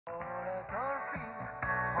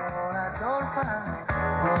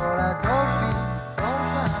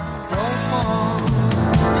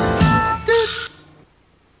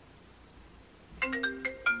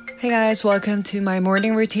Hey guys, welcome to my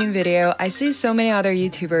morning routine video. I see so many other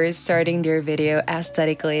YouTubers starting their video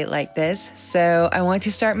aesthetically like this, so I want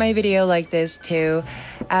to start my video like this too.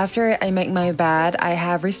 After I make my bed, I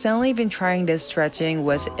have recently been trying this stretching,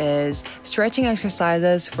 which is stretching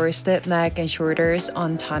exercises for stiff neck and shoulders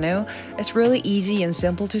on tonneau. It's really easy and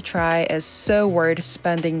simple to try. It's so worth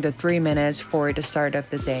spending the 3 minutes for the start of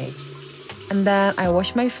the day. And then I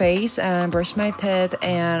wash my face and brush my teeth,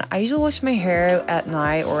 and I usually wash my hair at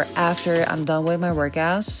night or after I'm done with my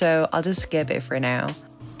workout, so I'll just skip it for now.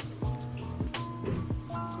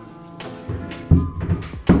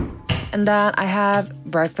 And then I have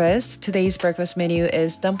breakfast. Today's breakfast menu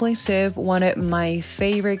is dumpling soup, one of my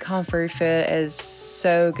favorite comfort food. Is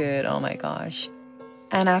so good, oh my gosh.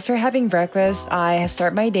 And after having breakfast, I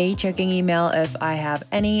start my day checking email if I have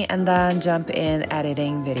any, and then jump in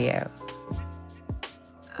editing video.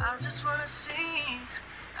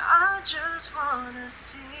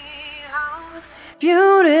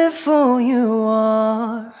 Beautiful you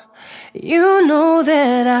are. You know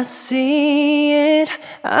that I see it.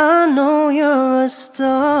 I know you're a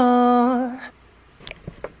star.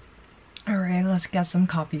 Alright, let's get some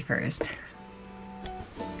coffee first.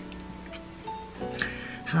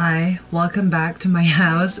 Hi, welcome back to my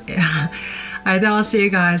house. I thought I'll see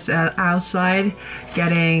you guys outside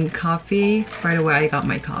getting coffee. Right away, I got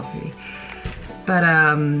my coffee. But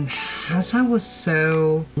outside was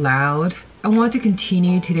so loud. I want to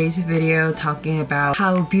continue today's video talking about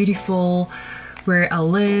how beautiful where I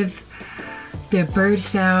live, the bird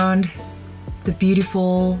sound, the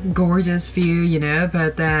beautiful, gorgeous view, you know,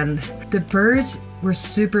 but then the birds were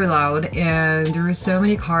super loud and there were so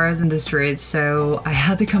many cars in the streets, so I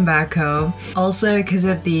had to come back home. Also, because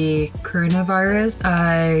of the coronavirus,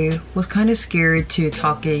 I was kind of scared to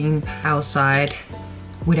talking outside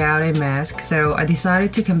without a mask, so I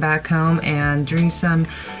decided to come back home and drink some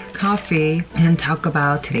coffee and talk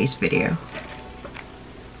about today's video.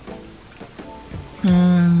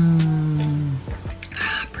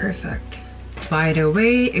 Perfect. By the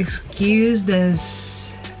way, excuse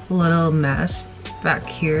this little mess back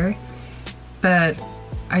here, but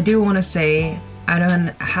I do want to say I don't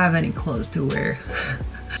have any clothes to wear.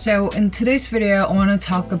 So in today's video, I want to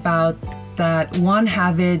talk about that one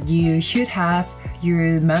habit you should have,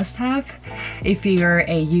 you must have, if you're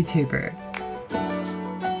a YouTuber.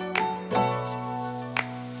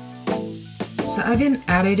 So I've been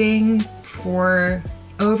editing for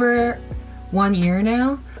over 1 year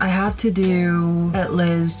now. I have to do at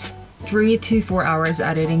least 3 to 4 hours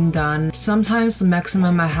editing done. Sometimes the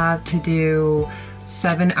maximum I have to do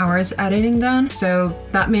 7 hours editing done. So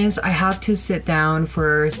that means I have to sit down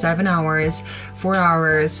for 7 hours, 4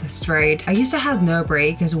 hours straight. I used to have no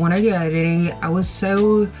break because when I do editing, I was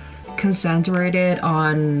so concentrated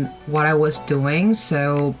on what I was doing,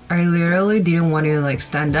 so I literally didn't want to like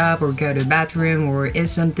stand up or go to the bathroom or eat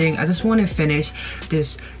something. I just want to finish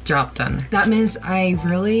this job done. That means I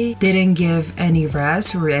really didn't give any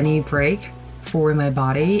rest or any break for my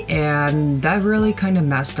body, and that really kind of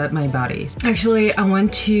messed up my body. Actually, I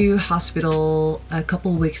went to hospital a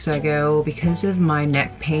couple weeks ago because of my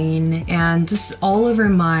neck pain and just all over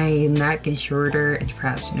my neck and shoulder and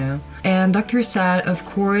traps, you know. And doctor said, of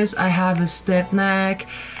course, I have a stiff neck,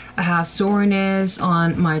 I have soreness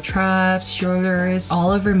on my traps, shoulders,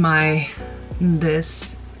 all over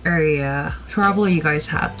this area. Probably you guys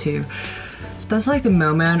have too. That's like the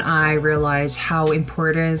moment I realized how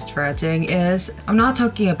important stretching is. I'm not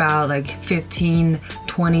talking about like 15,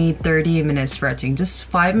 20, 30 minutes stretching. Just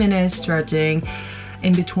 5 minutes stretching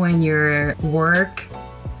in between your work,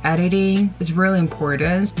 editing is really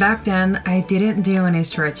important. Back then, I didn't do any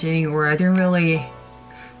stretching, or I didn't really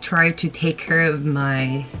try to take care of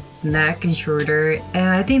my neck and shoulder, and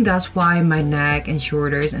I think that's why my neck and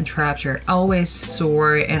shoulders and traps are always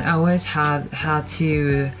sore, and I always had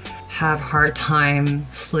to have hard time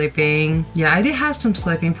sleeping. Yeah, I did have some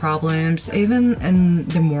sleeping problems. Even in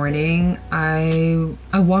the morning, I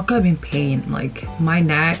woke up in pain. Like my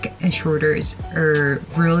neck and shoulders are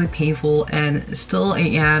really painful, and still I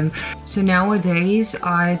am. So nowadays,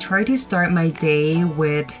 I try to start my day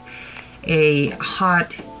with a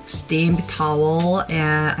hot steamed towel,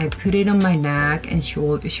 and I put it on my neck and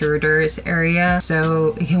shoulders area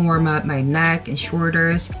so it can warm up my neck and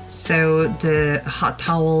shoulders, so the hot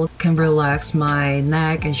towel can relax my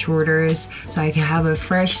neck and shoulders so I can have a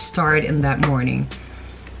fresh start in that morning.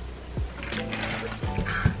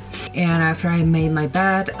 And after I made my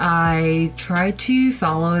bed, I tried to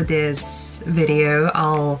follow this video.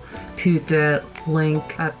 I'll put the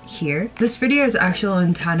link up here. This video is actually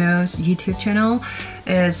on Tano's YouTube channel.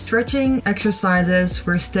 It's stretching exercises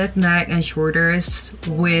for stiff neck and shoulders,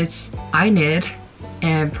 which I need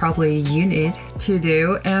and probably you need to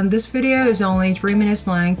do. And this video is only 3 minutes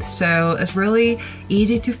length, so it's really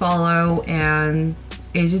easy to follow and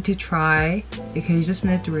easy to try because you just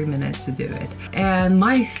need 3 minutes to do it. And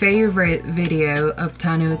my favorite video of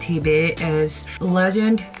Tano TV is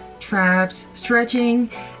legend traps, stretching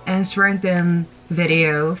and strengthen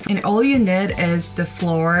video. And all you need is the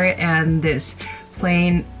floor and this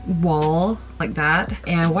plain wall like that.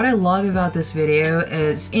 And what I love about this video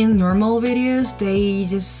is in normal videos they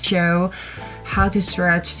just show how to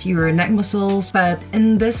stretch your neck muscles, but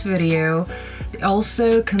in this video it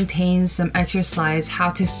also contains some exercise how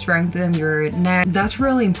to strengthen your neck. That's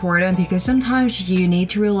really important because sometimes you need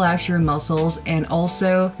to relax your muscles and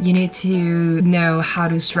also you need to know how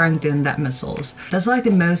to strengthen that muscles. That's like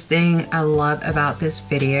the most thing I love about this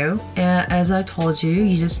video. And as I told you,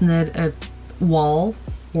 you just need a wall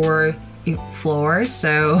or a floor.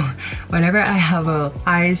 So whenever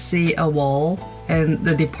I see a wall in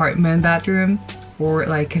the department bathroom or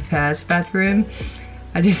like a fast bathroom,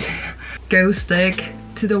 I just go stick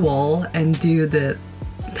to the wall and do the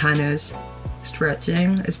Thanos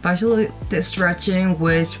stretching, especially the stretching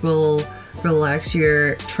which will relax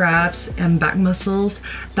your traps and back muscles.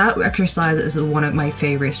 That exercise is one of my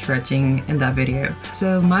favorite stretching in that video.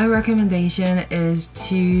 So my recommendation is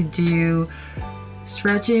to do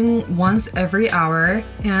stretching once every hour.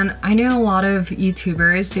 And I know a lot of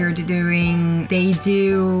YouTubers, they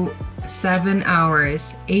do 7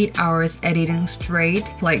 hours, 8 hours editing straight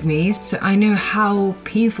like me. So I know how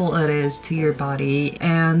painful it is to your body,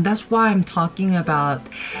 and that's why I'm talking about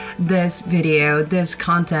this video, this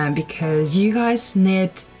content, because you guys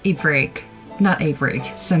need a break. Not a break,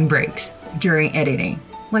 some breaks during editing.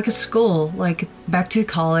 Like a school, like back to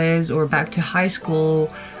college or back to high school,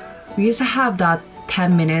 we used to have that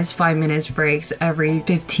 10 minutes, 5 minutes breaks every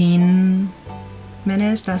 15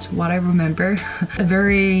 minutes. That's what I remember. A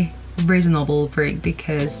very reasonable break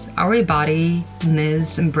because our body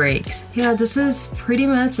needs some breaks. Yeah, this is pretty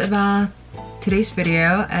much about today's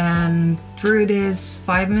video, and through this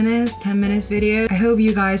 5 minutes, 10 minutes video, I hope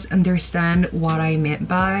you guys understand what I meant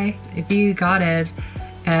by. If you got it,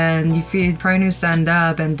 and if you're trying to stand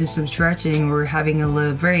up and do some stretching or having a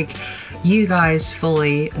little break, you guys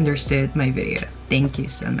fully understood my video. Thank you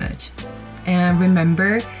so much. And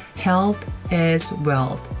remember, health is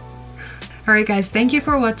wealth. Alright guys, thank you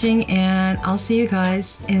for watching, and I'll see you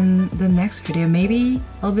guys in the next video. Maybe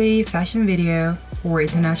it'll be fashion video or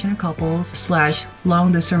international couples /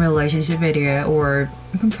 long distance relationship video, or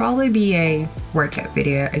it can probably be a workout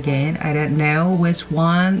video again. I don't know which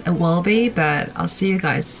one it will be, but I'll see you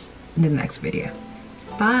guys in the next video.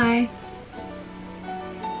 Bye!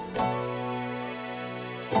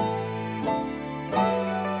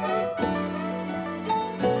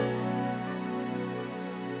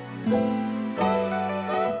 Thank you.